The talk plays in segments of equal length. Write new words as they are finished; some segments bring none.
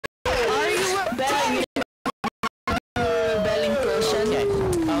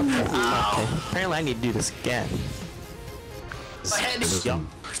Apparently I need to do this again. My head is young.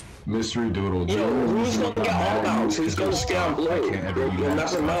 Mystery Doodle. Yo, who's gonna get outbound? Who's gonna stay on blue? You'll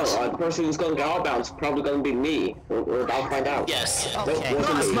never know. The person who's gonna get outbound is probably gonna be me. We're about to find out. Yes. Okay.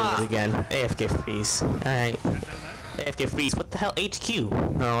 Wasn't Again. AFK freeze. Alright. AFK freeze. What the hell? HQ.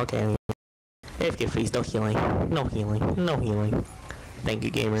 Oh, okay. AFK freeze. No healing. No healing. No healing. Thank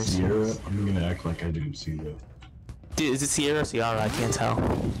you, gamers. Sierra, I'm gonna act like I didn't see that. Dude, is it Sierra or Ciara? I can't tell.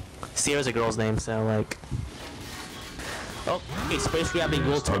 Sierra's a girl's name, so like. Oh, hey, space gravity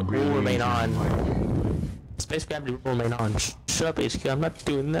will remain on. Space gravity will remain on. Shut up, HQ. I'm not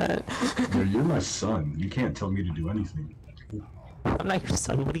doing that. Yo, you're my son. You can't tell me to do anything. I'm not your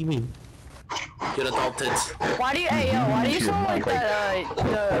son. What do you mean? You're adopted. Why do you, hey yo, why do you sound like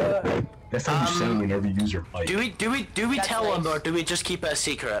that, That's how you sound whenever you use your mic. Do we tell him or do we just keep it a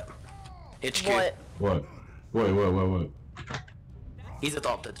secret? HQ. What? What? He's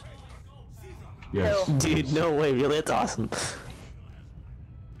adopted. Yes. Dude, no way. Really? That's awesome.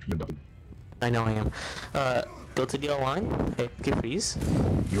 I know I am. Go to the line. AFK freeze.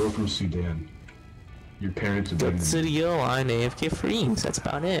 You're from Sudan. Your parents Go abandoned to the line. AFK freeze. That's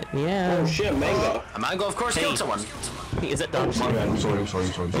about it. Yeah. Oh shit, Mango. A Mango, of course, killed someone. Is that Don My bad, I'm sorry.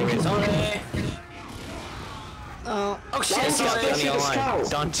 Sorry. Oh shit, sorry.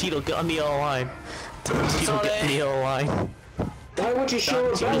 Don Cheadle, get on the yellow line. Don Cheadle, get on the yellow line. Why would you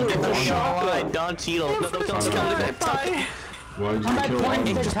show a gun with a shotgun? Don Cheadle. No, don't kill Bye. Why did you I'm at kill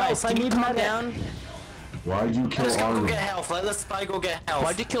 26 Arnold? health, I need calm medic. down. Why did you kill Let's go Arnold? get health. Let the spy go get health.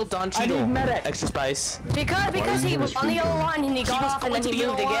 Why'd you kill Don I Cheadle? need medic. Extra spice. Because he was on the yellow line and he got off and then he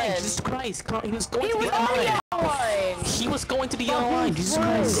moved again. Jesus Christ, he was going He to the was on the yellow yellow line. line! He was going to the yellow line, Jesus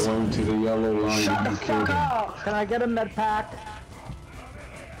Christ. Going to the yellow line Shut and the you killed fuck him. up! Can I get a med pack?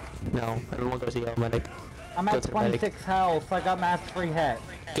 No, everyone goes to yellow medic. I'm Go at to 26 health, I got mass free hit.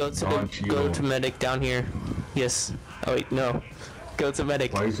 Go to medic down here. Yes. Oh wait, no. Go to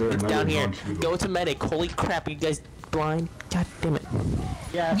medic. Why is there It's another down here. Don Cheadle? Go to medic. Holy crap, you guys blind? God damn it.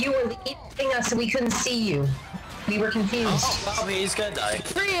 Yeah. You were leading us so we couldn't see you. We were confused. Oh, he's gonna die.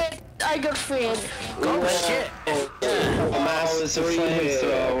 Freed! I got freed! Oh shit! Mass three hit.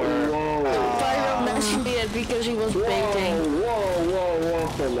 Pyro mentioned it because he was baiting.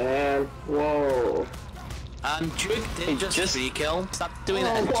 Whoa, man. Whoa. Duke did just free kill. Stop doing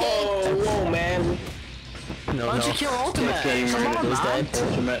that. Whoa, man. No, Why don't you kill Ultimate? Come on, is man.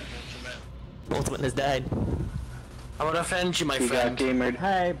 dead. Ultimate is dead. I would offend you, my friend.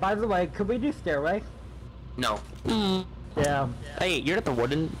 Hey, by the way, could we do stairway? No. Yeah. Hey, you're not the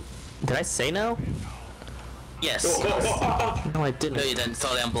warden. Did I say no? Yes. No, I didn't. No, you didn't.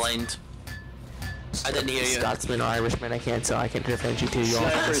 Sorry, I'm blind. I didn't hear you. Scotsman or Irishman, I can't tell. I can't defend you two. You all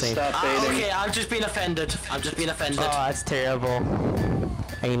have the same. Okay, I've just been offended. Oh, that's terrible.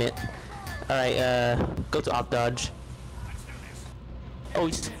 Ain't it? Alright, go to op dodge. Oh,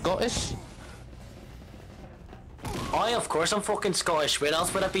 he's Scottish? Oh, of course I'm fucking Scottish. Where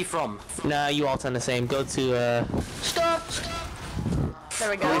else would I be from? Nah, you all sound the same. Go to, Stop! There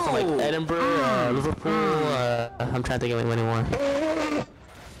we go. from like Edinburgh, Liverpool, I'm trying to think of any more.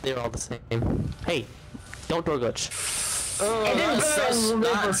 They're all the same. Hey, don't door glitch.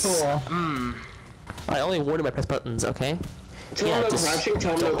 I only warned him I press buttons, okay? Tell him no crouching,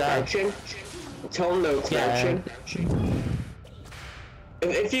 tell him no crouching. Tell him no crouching.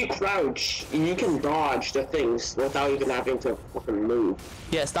 If you crouch, you can dodge the things without even having to fucking move.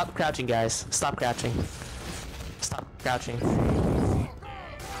 Yeah, stop crouching, guys. Stop crouching. Stop crouching.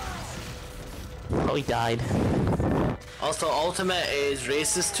 Oh, he died. Also, Ultimate is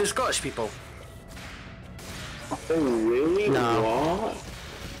racist to Scottish people. Oh, really? No. What?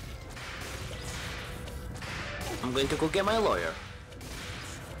 I'm going to go get my lawyer.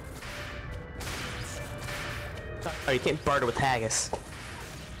 Oh, you can't barter with haggis.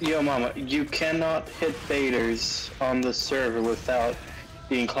 Yo mama, you cannot hit baiters on the server without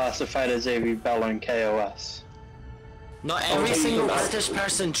being classified as a rebelling KOS. Not every single British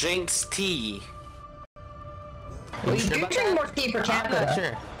person drinks tea. Well, you do drink more tea per capita.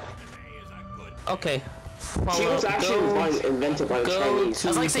 Sure. Okay. She was actually invented by the Chinese.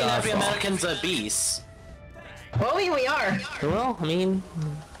 That's like saying every American's a beast. Well, we are. Well, I mean...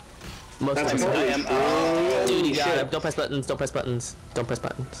 Most That's times. important. Dude, you got it. Don't press buttons, don't press buttons. Don't press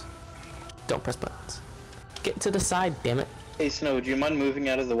buttons. Don't press buttons. Get to the side, damn it. Hey Snow, do you mind moving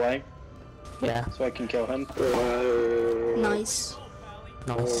out of the way? Yeah. So I can kill him? Nice.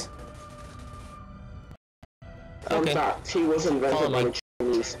 Nice. Fun Okay. fact, he was invented by the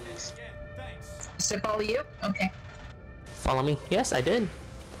Chinese. So follow you? Okay. Follow me. Yes, I did.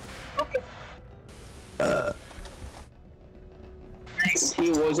 Okay. he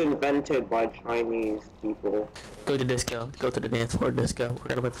was invented by Chinese people. Go to disco. Go to the dance floor disco. We're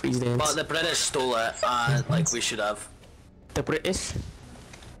gonna play freeze dance. But the British stole it, and like we should have. The British?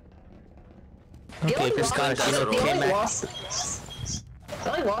 The Okay, if you're only Scottish, you know, the came only back.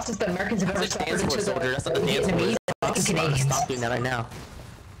 loss is the Americans have ever That's a dance suffered to floor, the that's not the dance floor. Vietnamese and Canadians. Stop doing that right now.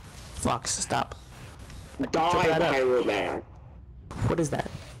 Fox, stop. Die, that up. Pyro Man. What is that?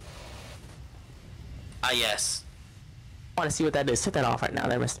 Ah yes. I want to see what that is. Set that off right now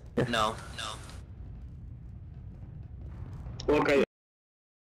there, mister. No. Okay.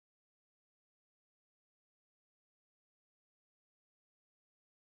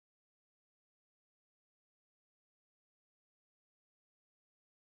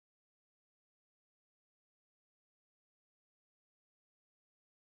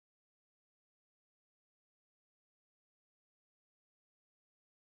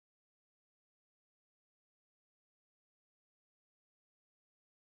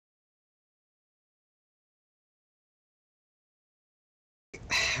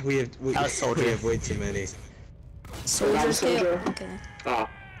 We have we have way too many. Soldier scale? Soldier? Okay. Ah.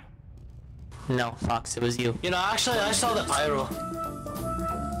 No, Fox, it was you. You know, actually, I saw the pyro.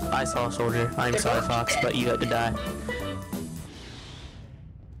 I saw a soldier. I'm sorry, Fox, but you had to die.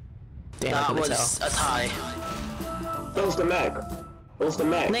 Damn, I That couldn't was tell. a tie. That was the mech. That was the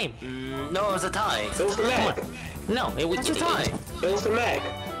mech. Name? No, it was a tie. It was the mech. No, it was That's a tie. It was the mech.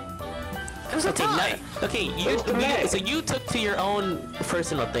 It was a Okay, tie. okay, Where's the mag? so you took to your own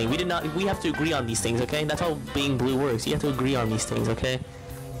personal thing. We did not. We have to agree on these things, okay? That's how being blue works. You have to agree on these things, okay?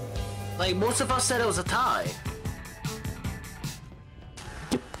 Like most of us said, it was a tie.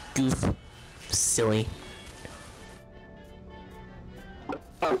 Goof, silly.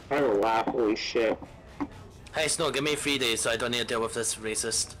 I'm trying to laugh. Holy shit. Hey Snow, give me 3 days so I don't need to deal with this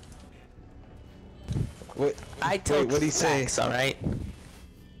racist. What? I took what did he say? facts, all right?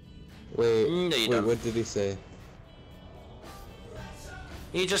 Wait, No, you don't. what did he say?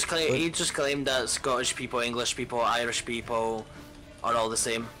 He just claimed that Scottish people, English people, Irish people are all the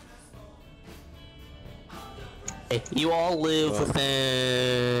same. Hey, you all live within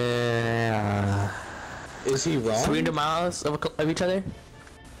Is he wrong? 300 miles of each other.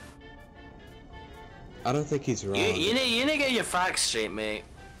 I don't think he's wrong. You need to get your facts straight, mate.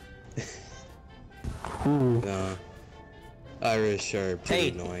 Ooh. No. Irish are pretty Hey,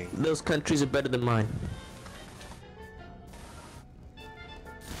 annoying. those countries are better than mine.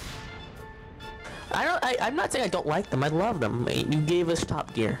 I'm not saying I don't like them. I love them. You gave us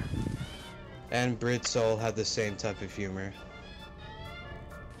Top Gear. And Brits all have the same type of humor.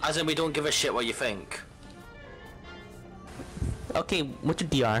 As in, we don't give a shit what you think. Okay, what's your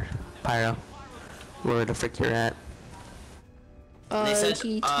DR, Pyro? Where the frick you're at? They said,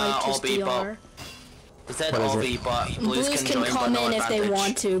 He all typed his B, but DR. he said What is all it? B, but Blues Blues can join, but come no in if they advantage.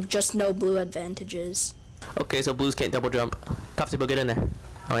 want to, just no blue advantages. Okay, so Blues can't double jump. Cops will get in there.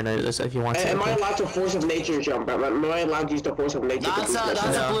 Oh, I know this if you want to. Am I okay. allowed to force of nature jump? Am I allowed to use the force of nature? That's a to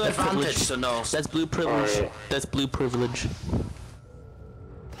that's a blue that's advantage, privilege. so no. That's blue privilege. Alright. That's blue privilege.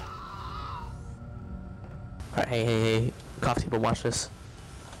 Alright, hey. Cops people, watch this.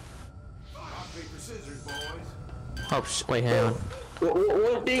 Oh, wait, hang on.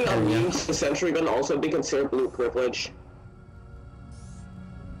 Would being immune to the sentry gun also be considered blue privilege?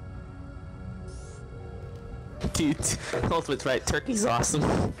 Dude, Ultimate's right. Turkey's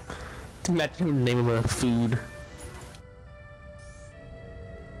awesome. Imagine him naming him a food.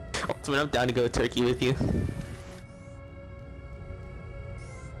 Ultimate, I'm down to go to Turkey with you.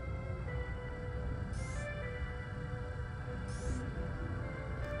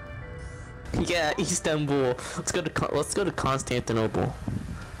 Yeah, Istanbul. Let's go to Constantinople.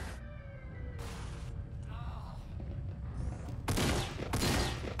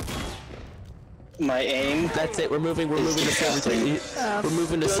 My aim. That's it. We're moving the server to. We're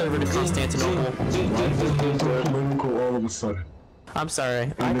moving the server to Constantinople. Political all of a sudden. I'm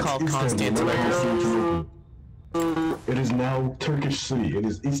sorry. I And it's called Istanbul, not Constantinople. Constantinople. It is now Turkish city. It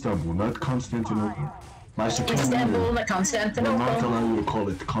is Istanbul, not Constantinople. My security Istanbul, will not not Constantinople. allow you to call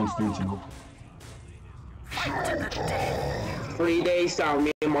it Constantinople. 3 days down,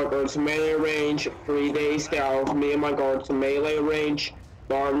 me and my guards melee range. 3 days down, me and my guards melee range.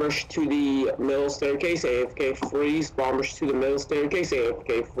 Bombers to the middle staircase, AFK freeze. Bombers to the middle staircase,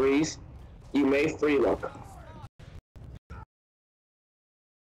 AFK freeze. You may free look.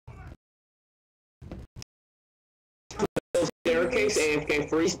 Staircase, AFK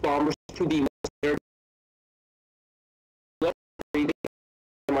freeze. Bombers to the middle staircase. 3 days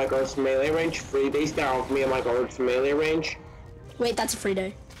down, my guards melee range. 3 days down, me and my guards melee range. Wait, that's a free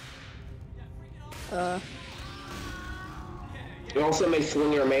day. You also may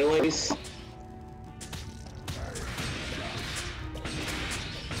swing your melees.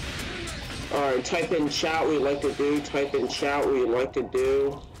 Alright, type in chat what you'd like to do. Type in chat what you'd like to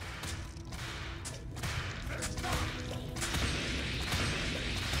do.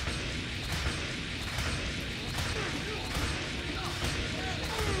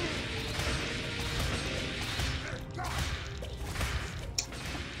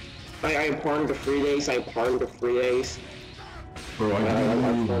 I pardoned the 3 days. I pardoned the 3 days. Bro, I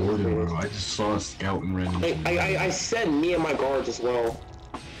didn't know Warden, bro. I just saw a scout and ran into I said me and my guards as well.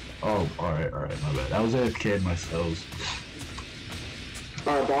 Oh, alright, my bad. I was AFK myself.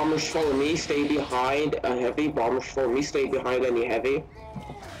 Alright, bombers follow me, stay behind a heavy. Bombers follow me, stay behind any heavy.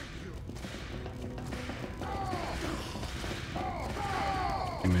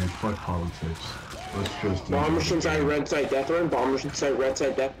 Hey man, fuck politics. Let's just do Bombers inside red side death run. Bombers inside red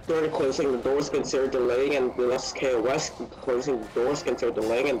side death run. Closing the doors, consider delaying and thus KOS. Closing the doors, consider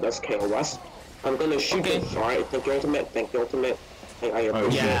delaying and thus KOS. I'm gonna shoot him. Alright, thank you ultimate, thank you ultimate.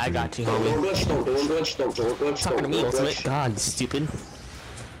 Yeah, I got you, homie. Don't glitch, don't glitch, don't glitch, Talking to me, ultimate. glitch. God, stupid.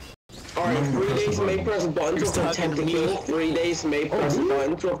 Alright, 3 days may press buttons with intent to kill. 3 days may press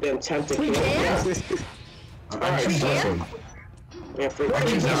buttons with intent to kill. Alright, yeah, 3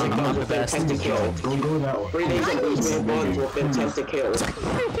 days may buttons with intent to kill. Don't go that way. 3 days may buttons with intent to kill.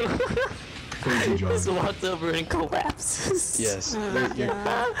 Crazy John. Just walked over and collapses. Yes, you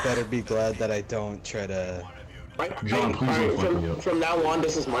better be glad that I don't try to... John, please don't fuck me up. From now on,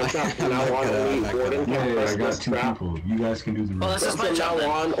 this is my trap. From now on, only Warden can press I got this 2 trap. people. You guys can do the rest. From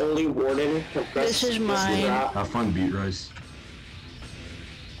now on, only Warden can press This is mine. trap. Have fun, Beat Rice.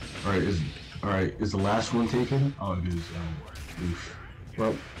 Alright, is the last one taken? Oh, it is. Oof.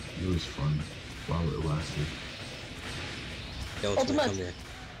 Well, it was fun while it lasted. Ultimate, come here.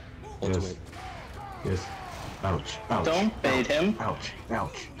 Ultimate. Yes. Ouch. Ouch. Don't bait him. Ouch.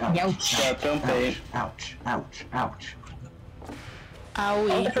 Ouch. Ouch. Ouch. Yeah, don't bait. Ouch. Ouch. Ouch. Oh,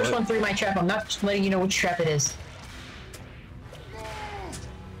 Owie. the first one threw my trap. I'm not letting you know which trap it is.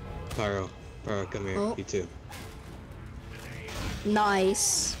 Pyro, come here. Oh. You too.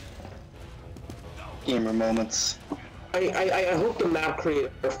 Nice. Gamer moments. I hope the map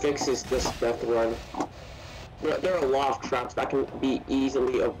creator fixes this death run. There are a lot of traps that can be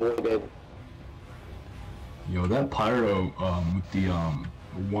easily avoided. Yo, that pyro with the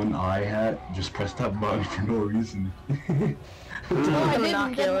one eye hat just pressed that button for no reason. No, I didn't.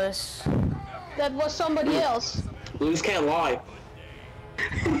 Innocuous. That was somebody else. Blues can't lie.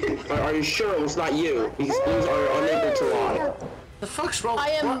 Are you sure it was not you? These blues are unable to lie. The fuck's wrong? I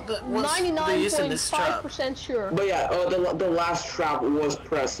am what's the use in this trap? 99.5% sure. But yeah, the last trap was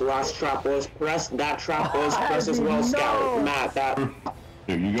pressed. The last trap was pressed. That trap was pressed as well, Scout. Matt, that.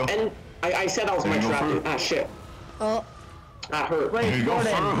 There you go. And I said that was my trap. Ah, shit. Oh. That hurt. Wait,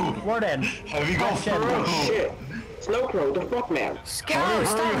 Warden. Have you go through? Oh, shit. Snowcrow, the fuck, man? Scout,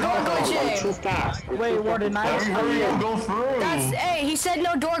 stop door I'm too glitching. fast. Wait, Warden, I was hurry. Go through. That's, hey, he said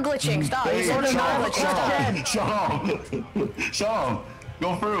no door glitching. Stop. He said no door glitching. Stop. Sean,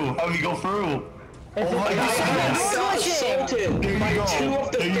 go through. Have you go through? If Oh my it- God. I Door got glitching. assaulted by 2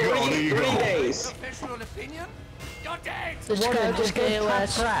 of the There you go, there you 3 go. days. The Scout just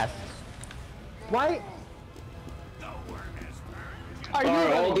KOS. Why? Are you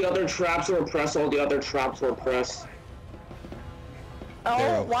Alright, all ready? the other traps were pressed. All the other traps were pressed.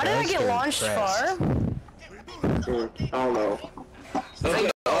 Oh, why did I get launched far? I don't know. Okay,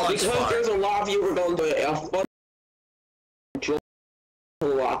 launched because far. there's a lot of you who are going to fun. A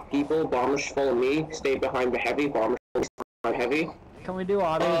lot of people. Bombers follow me. Stay behind the heavy. Bombers follow behind heavy. Can we do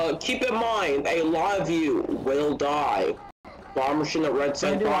auto? Keep in mind, a lot of you will die. Bombers in the red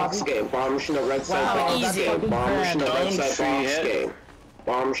side do box lobby? game. Bombers in the red side Wow, box that's game. fucking Bombers in the fair. red side Don't box free game.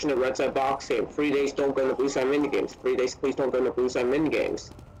 Bombers in the red side box game. 3 days, don't go into blue side minigames. 3 days, please don't go into blue side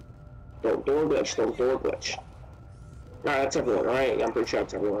minigames. Don't door glitch, don't door glitch. Alright, that's everyone, alright? I'm pretty sure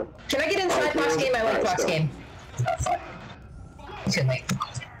that's everyone. Can I get inside Fox game? I like Alright, Fox let's go. game. It's good, mate.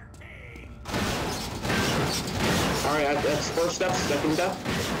 Alright, that's first step, second step,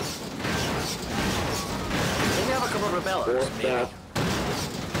 Maybe have a couple of rebellers. fourth step,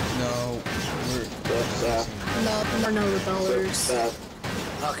 No, fifth step, No sixth rebellers. step.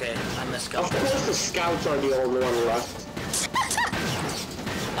 Okay, I missed Of course the scouts are the only one left.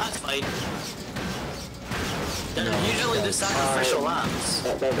 That's fine. They're usually the sacrificial lambs.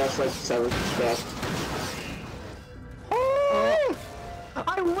 That's like the seventh step.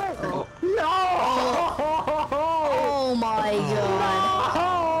 I went. No! Oh my god.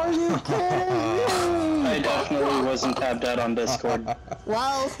 Oh, you kidding me? I definitely wasn't tabbed out on Discord.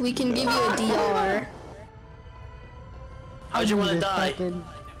 Well, we can give you a DR. How'd you want to die?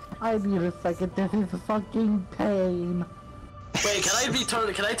 I need a second. This is fucking pain. Wait,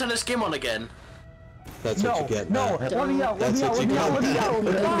 can I turn this game on again? That's what you get. No, Matt. let me out. That's what you get.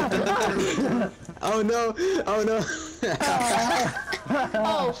 Oh no! Oh no!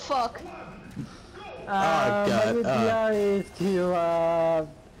 Oh fuck. Oh god. My idea is to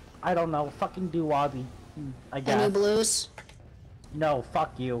I don't know, fucking do Wobby. I guess. Any blues? No,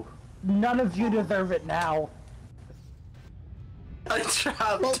 fuck you. None of you deserve it now. I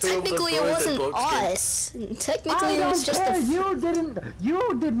trapped Well, two of the technically it boys wasn't in Boxkin. us. Technically I it was don't just care. a.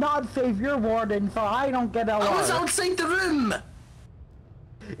 You did not save your warden, so I don't get LR. I was outside the room!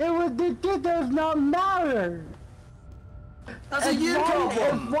 It does not matter. That's a you If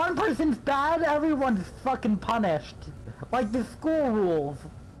problem! one person's bad, everyone's fucking punished. Like the school rules.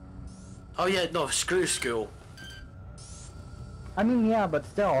 Oh yeah, no, screw school. I mean, yeah, but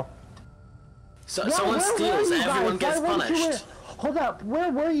still. So, Yeah, someone where were steals, you everyone guys? gets Why weren't you punished. Hold up,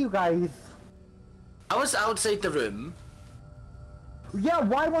 where were you guys? I was outside the room. Yeah,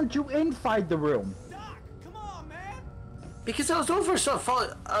 why weren't you inside the room? Because I was over, so I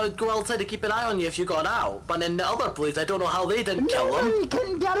thought I would go outside to keep an eye on you if you got out. But then the other police, I don't know how they didn't kill him. Nobody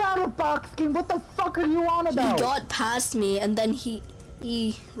can get out of Boxkin. What the fuck are you on He about? got past me and then he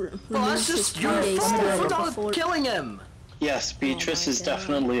Well, removed that's his just your 3 days fault for before. not killing him. Yes, Beatrice my is God.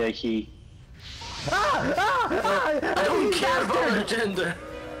 definitely a he. I don't care about her gender.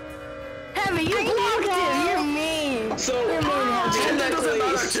 Heavy, you blocked him. You're mean. So, Gender doesn't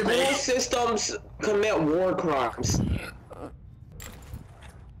matter to me. school systems commit war crimes.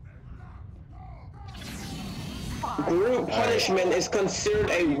 Group punishment is considered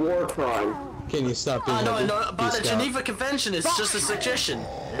a war crime. Can you stop being No, heavy? no, but the Peace out. Geneva Convention is just a suggestion.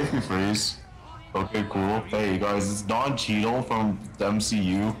 If you freeze. Okay, cool. Hey guys, it's Don Cheadle from the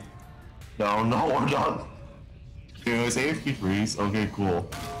MCU. No, we're not. Okay, guys, AFK freeze. Okay, cool.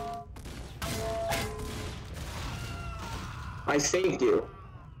 I saved you.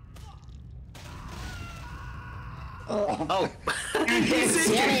 Oh.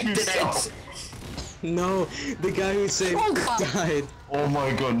 No, the guy who saved died. Oh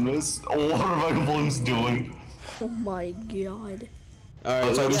my goodness. What are my balloons doing? Oh my god.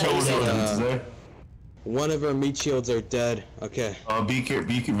 Alright, So let's tell us what happens see. today. One of our meat shields are dead. Okay. Be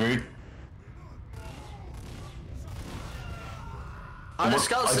very. Are the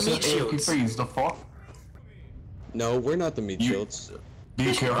scouts the meat AFK shields? freeze. The fuck? No, we're not the meat shields.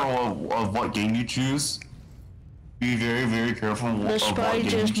 Be careful of what game you choose. Be very, very careful of The what spy game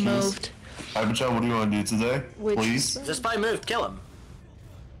just you choose. moved. Ibucha, what do you want to do today? Which Please? The spy moved, kill him.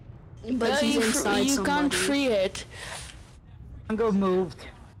 But he's inside you can't somebody. free it. Tango moved.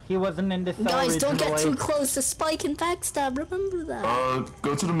 He wasn't in the cell Guys, don't get originally. too close to Spike and backstab, remember that.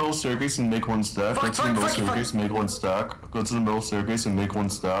 Go to the middle staircase and make one stack. Go to the middle staircase and make one stack. Go to the middle staircase and make one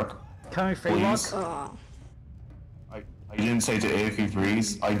stack. Can we free Please. look? I didn't say to AFK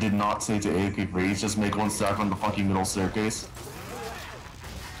freeze. I did not say to AFK freeze. Just make one stack on the fucking middle staircase.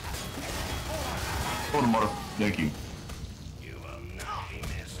 Oh, the mother. Thank you.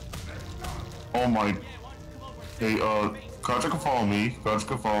 Oh my. Hey, Karja can follow me. Karja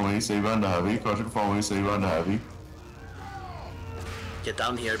can follow me. Save on the heavy. Karja can follow me. Save on the heavy. Get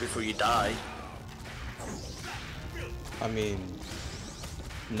down here before you die. I mean,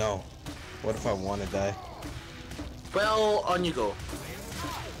 no. What if I want to die? Well, on you go.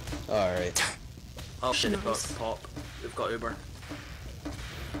 Alright. Oh shit, we've got pop. We've got Uber.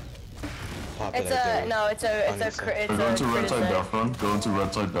 Pop It's it out a there. no. It's a Go into red side criticize. death run. Go into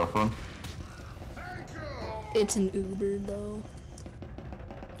red side death run. It's an Uber though.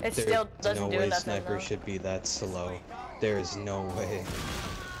 It There's still doesn't no do way nothing. Sniper Though. should be that slow. There is no way.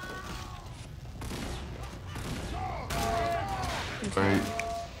 Right.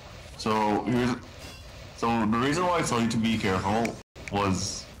 So the reason why I told you to be careful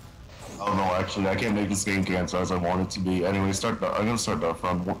was, I don't know, actually I can't make this game cancel as I want it to be. Anyway, I'm gonna start that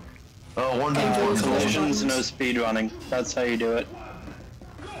from one day No towards collisions, no speedrunning. That's how you do it.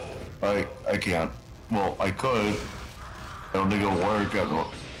 I can't. Well, I could. I don't think it'll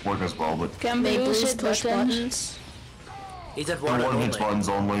work as well, but Can They blues boost hit push buttons? buttons. He did one one hits only. buttons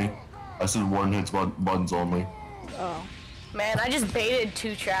only. I said one hits buttons only. Oh. Man, I just baited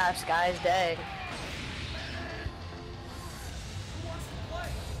 2 traps, guys. Dang.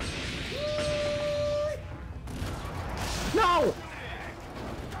 No!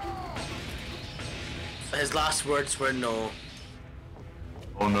 His last words were no.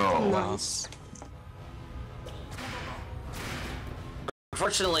 Oh no. Nice.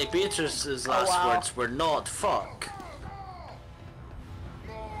 Unfortunately, Beatrice's last wow. words were not fuck.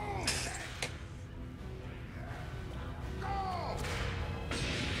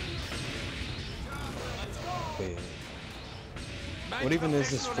 Wait. What even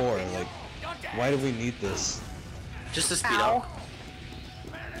is this for? Like, why do we need this? Just to speed up.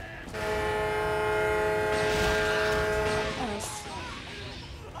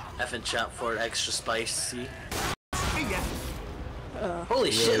 F in chat for extra spicy.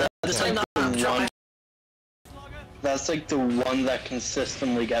 Holy shit! That's like not. That's like the one that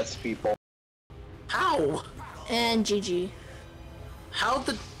consistently gets people. How? And GG. How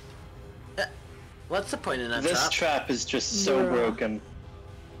the? What's the point in that This trap? trap is just so broken.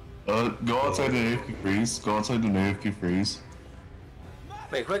 Go outside the AFK freeze. Go outside the AFK freeze.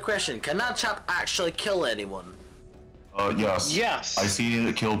 Wait, quick question. Can that trap actually kill anyone? Yes. Yes. I see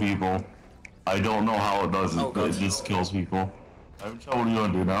it kill people. I don't know how it does it, Oh, but it God. just kills people. I'm sure what are you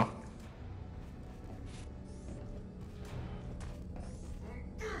gonna do now?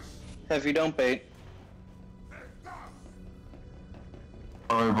 If you don't bait.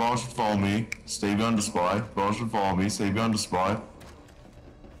 Alright, Brawl should follow me. Stay behind the spy. Brawl should follow me. Stay behind the spy.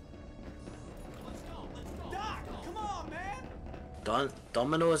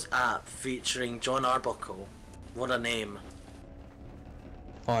 Domino's app featuring John Arbuckle. What a name.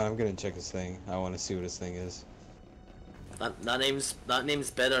 Hold on, I'm gonna check his thing. I want to see what his thing is. That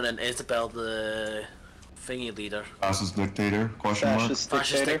name's better than Isabel the thingy leader. Fascist dictator? Question mark.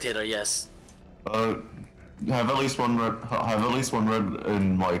 Fascist dictator, yes. Have at least one red. Have at least one red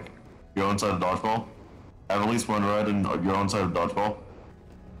in like your own side of dodgeball. Have at least one red in your own side of dodgeball.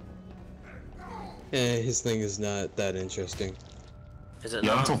 His thing is not that interesting. Is it? You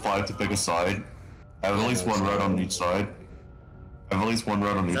have Not? until 5 to pick a side. Have at least one red on each side. Have at least one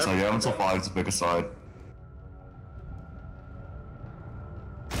red on each side. You have until 5 to pick a side.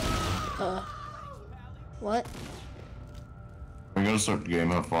 What? We're gonna start the game.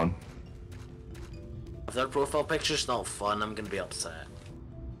 Have fun. If their profile picture's not fun, I'm gonna be upset.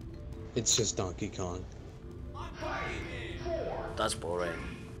 It's just Donkey Kong. That's boring.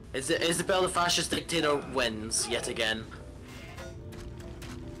 Isabel the fascist dictator wins yet again.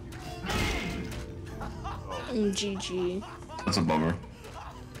 GG. That's a bummer.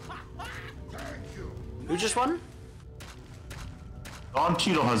 Who just won? Don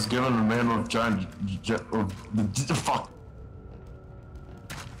Cheeto has given a man with giant fuck.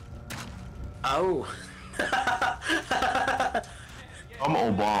 Oh. I'm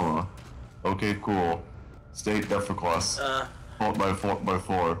Obama. Okay, cool. State death request. Vote by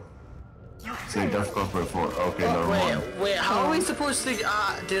 4. State death request by 4. Okay, never mind. Wait, how are we supposed to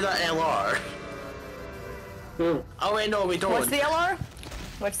do that LR? Oh wait, no, we don't. What's the LR?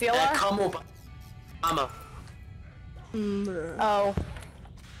 What's the LR? Come Obama. Oh.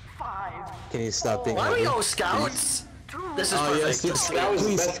 Can you stop being Why are we ugly, all scouts? This is Oh perfect. yes,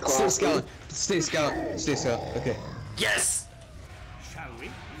 please, stay scout. Stay scout. Stay scout. Okay. Yes!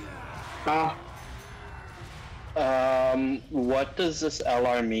 What does this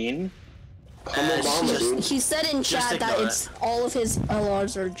LR mean? He said in Just chat that ignore it's all of his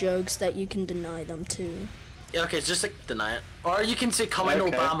LRs are jokes that you can deny them too. Yeah, okay, just like deny it. Or you can say comment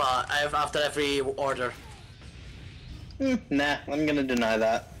Okay. Obama after every order. Nah, I'm gonna deny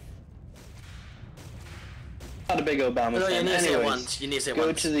that. Not a big Obama No, you fan. need to say it Anyways, once. You need to say it go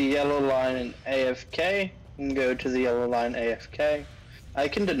once. to the yellow line and AFK, and go to the yellow line AFK. I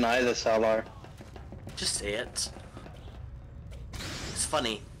can deny this LR. Just say it. It's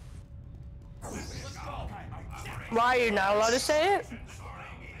funny. Why are you not allowed to say it?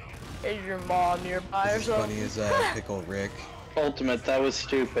 Is your mom nearby or As something? funny as Pickle Rick. Ultimate, that was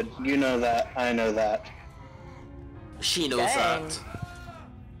stupid. You know that. I know that. She knows Dang. that.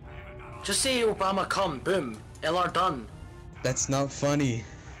 Just say Obama come, boom. LR done. That's not funny.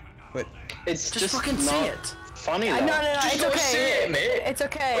 But It's Just just fucking not say it. funny No, though. no, no, it's okay. say it, mate. It's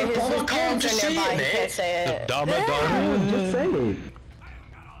okay. His parents are nearby. He can't say it. Just say it.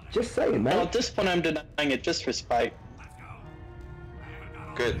 Just say it, Well, man. at this point, I'm denying it just for spite.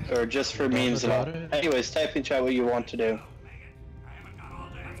 Good. Or just for memes and all. Anyways, type in chat what you want to do.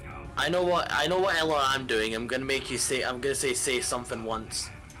 I know what LR I'm doing. I'm gonna make you say. I'm gonna say something once.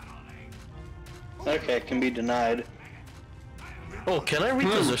 Okay, it can be denied. Oh, can I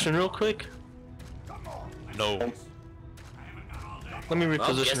reposition real quick? No. Let me Well,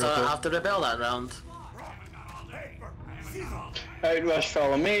 reposition guess real I'll quick. have to rebel that round. Alright, Rush,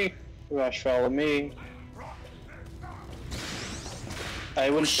 follow me. Rush, follow me. I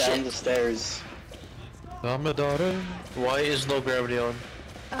went down the stairs. Amadara. Why is no gravity on?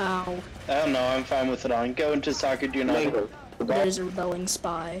 Ow. I don't know, I'm fine with it on. Go into Soccer United. There's a rebelling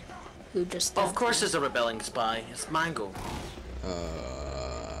spy who just. Of course, there's a rebelling spy. It's Mango.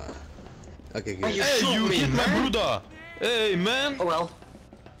 Okay, good. Hey, you hit my brother! Hey, man! Oh well.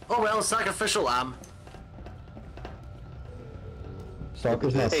 Oh well, sacrificial lamb.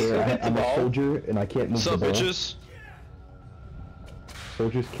 Soccer's not Hey, fair. hit the I'm a ball. soldier and I can't move the Sup, ball. bitches?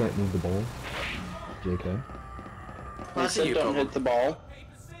 Soldiers can't move the ball. JK. I said don't hit the ball.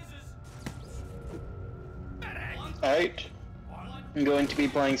 Alright. I'm going to be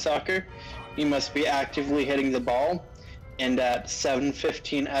playing soccer. You must be actively hitting the ball. And at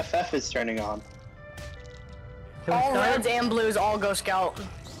 7:15 FF is turning on. All reds and blues all go scout.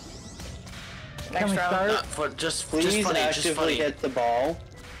 Next round. Please actively hit the ball.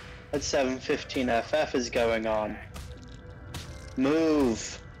 At 7:15 FF is going on.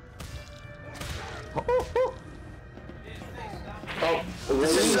 Move. Oh,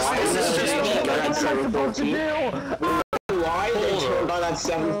 why they turned on at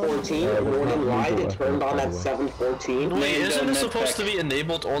 7:14? Warning, why they turned on at 7:14? Wait, isn't it supposed to be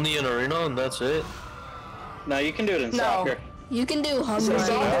enabled only in arena and that's it? No, you can do it in soccer. You can do Hummer.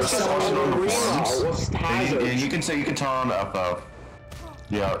 Yeah, you can say you can turn on FF.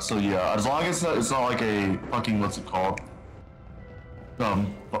 Yeah, so yeah, as long as it's not like a fucking what's it called?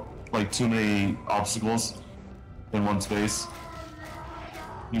 Like too many obstacles in one space.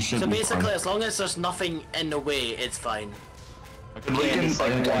 You should. So be basically, fine. as long as there's nothing in the way, it's fine. I can link it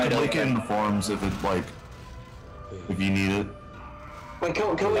in the forums if you need it. Like, can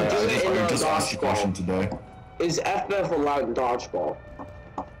we do it in I a just asked you a question dodgeball? today. Is FF allowed in dodgeball?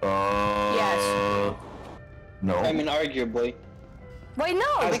 Yes. No. I mean, arguably. Wait, no,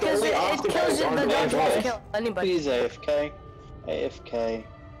 That's because the it only kills obstacle the on dodgeball the to kill anybody. Please AFK. AFK.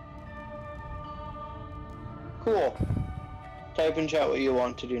 Cool. Type in chat what you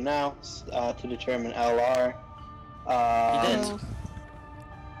want to do now to determine LR. You did.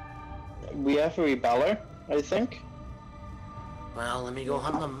 We have a rebeller, I think. Well, let me go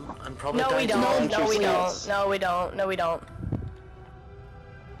hunt them. I'm probably No, we down don't. to No, we Yes. don't. No, we don't. No, we don't.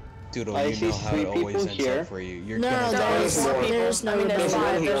 Doodle, I you see know how 3 it always people ends here. up for you. You're No, gonna there's die. more There's There's no I mean, there's There's 5.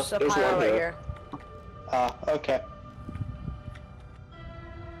 one here. There's a There's pile one right here. here. Okay.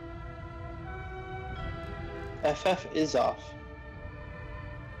 FF is off.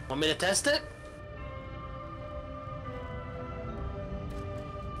 Want me to test it?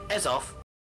 It's off.